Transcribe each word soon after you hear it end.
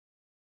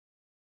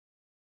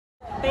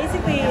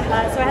basically,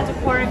 so I had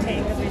to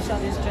quarantine because we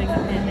shot this during the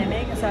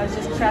pandemic. So I was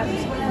just trapped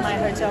in my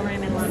hotel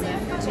room in London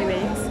for 2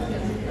 weeks.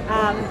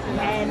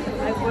 And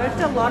I worked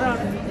a lot on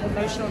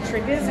emotional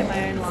triggers in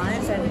my own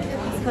lives, and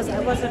because I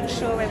wasn't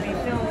sure when we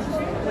filmed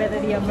whether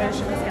the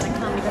emotion was going to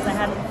come, because I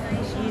hadn't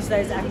used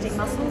those acting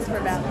muscles for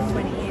about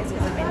 20 years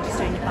because I've been just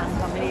doing fun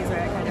comedies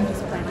where I kind of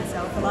just play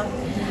myself a lot.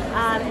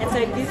 And so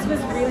this was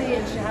really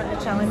a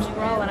challenging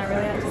role, and I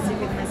really had to sit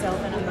with myself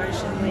and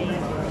emotionally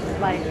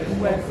like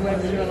work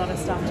through a lot of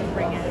stuff to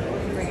bring it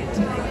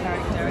to the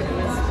character. And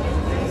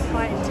it was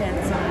quite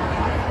intense.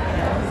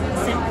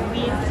 And sent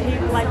weird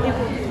people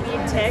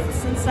weird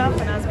texts and stuff,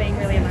 and I was being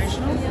really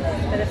emotional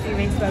for the few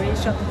weeks where we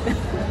shot the film,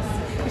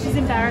 which is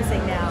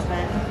embarrassing now,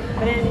 but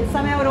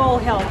somehow it all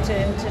helped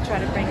to try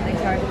to bring the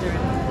character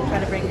and try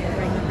to bring the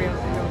real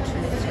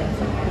truth to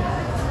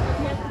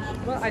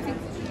it. Well, I think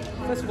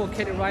first of all,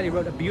 Katie Riley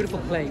wrote a beautiful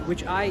play,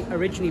 which I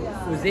originally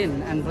was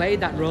in and played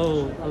that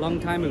role a long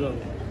time ago.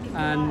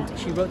 And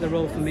she wrote the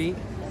role for me,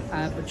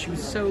 but she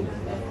was so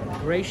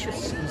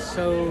gracious and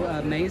so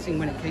amazing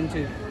when it came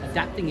to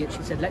adapting it.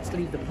 She said, let's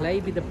leave the play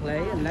be the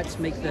play and let's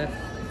make the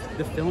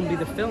film be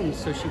the film.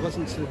 So she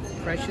wasn't sort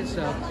of precious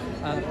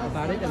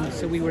about it, and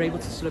so we were able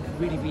to sort of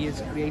really be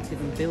as creative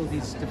and build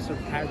these sort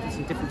of characters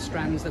and different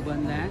strands that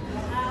weren't there.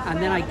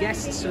 And then I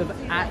guess it's sort of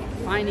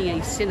finding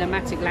a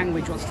cinematic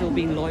language while still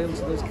being loyal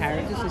to those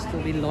characters and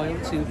still being loyal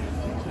to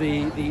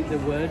the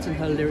words and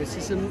her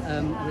lyricism,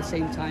 at the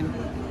same time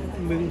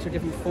moving to a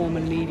different form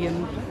and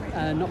medium,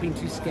 not being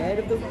too scared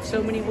of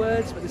so many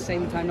words, but at the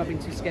same time not being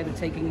too scared of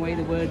taking away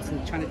the words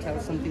and trying to tell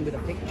something with a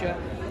picture,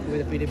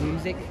 with a bit of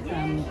music.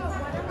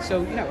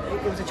 So, you know,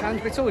 it was a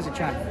challenge, but it's always a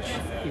challenge,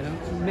 you know,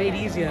 made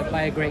easier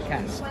by a great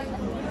cast.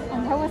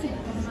 And how was it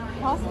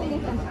casting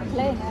it and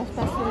playing,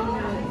 especially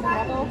in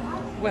Rebel?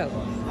 Well,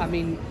 I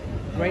mean,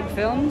 great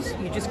films,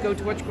 you just go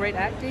to watch great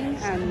acting,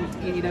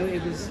 and you know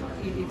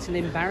it's an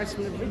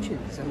embarrassment of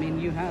riches. I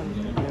mean, you have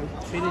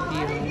Trine,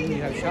 Dyrholm,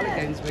 you have Charlotte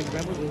Gainsbourg,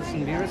 Rebel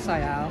Wilson, Vera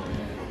Sayal,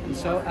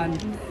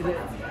 and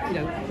you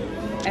know,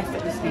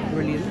 effortlessly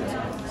brilliant,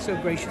 so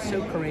gracious,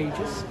 so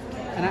courageous,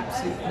 an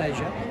absolute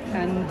pleasure.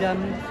 And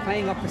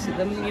playing opposite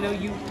them, you know,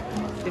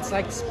 it's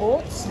like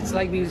sports, it's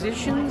like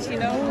musicians, you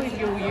know,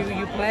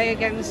 you play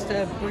against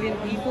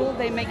brilliant people,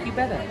 they make you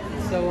better.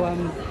 So.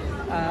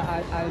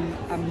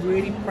 I'm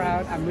really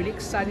proud. I'm really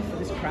excited for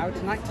this crowd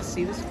tonight to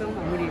see this film.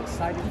 I'm really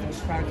excited for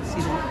this crowd to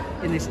see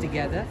them in this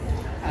together.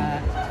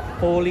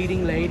 4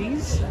 leading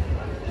ladies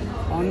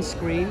on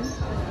screen,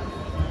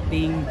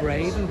 being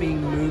brave and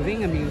being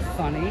moving and being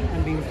funny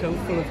and being so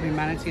full of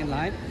humanity and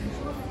life,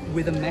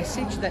 with a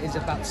message that is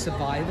about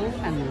survival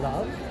and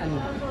love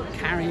and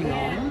carrying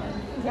on.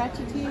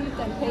 Gratitude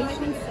and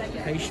patience.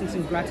 Patience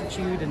and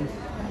gratitude and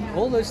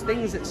all those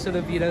things that sort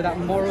of, you know, that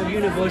moral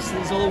universe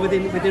that's all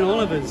within all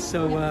of us.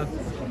 So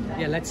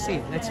yeah, let's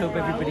see. Let's hope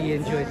everybody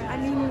enjoys it. I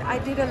mean, I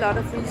did a lot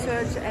of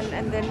research,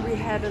 and then we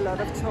had a lot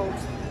of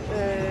talks.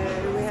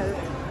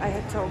 I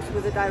had talks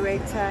with the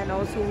director, and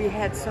also we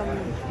had some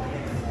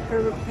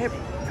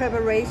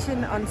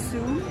preparation on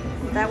Zoom.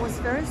 That was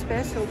very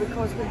special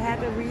because we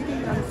had a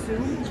reading on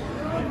Zoom,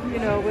 you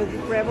know, with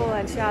Rebel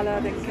and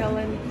Charlotte and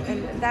Celyn,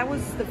 and that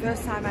was the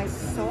first time I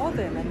saw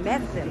them and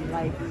met them,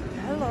 like,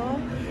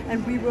 hello,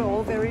 and we were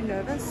all very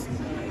nervous.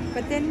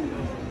 But then,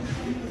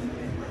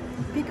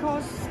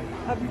 because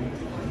of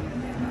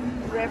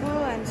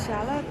Rebel and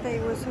Charlotte, they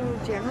were so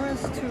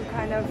generous to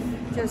kind of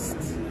just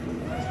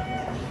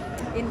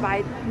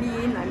invite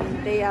me in. I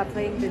mean, they are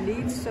playing the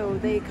lead, so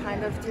they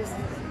kind of just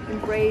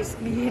embraced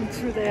me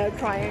into their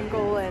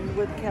triangle and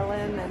with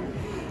Celyn, and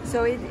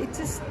so it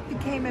just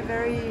became a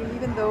very,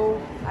 even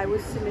though I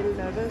was a little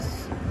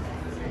nervous,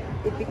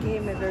 it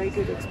became a very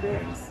good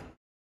experience.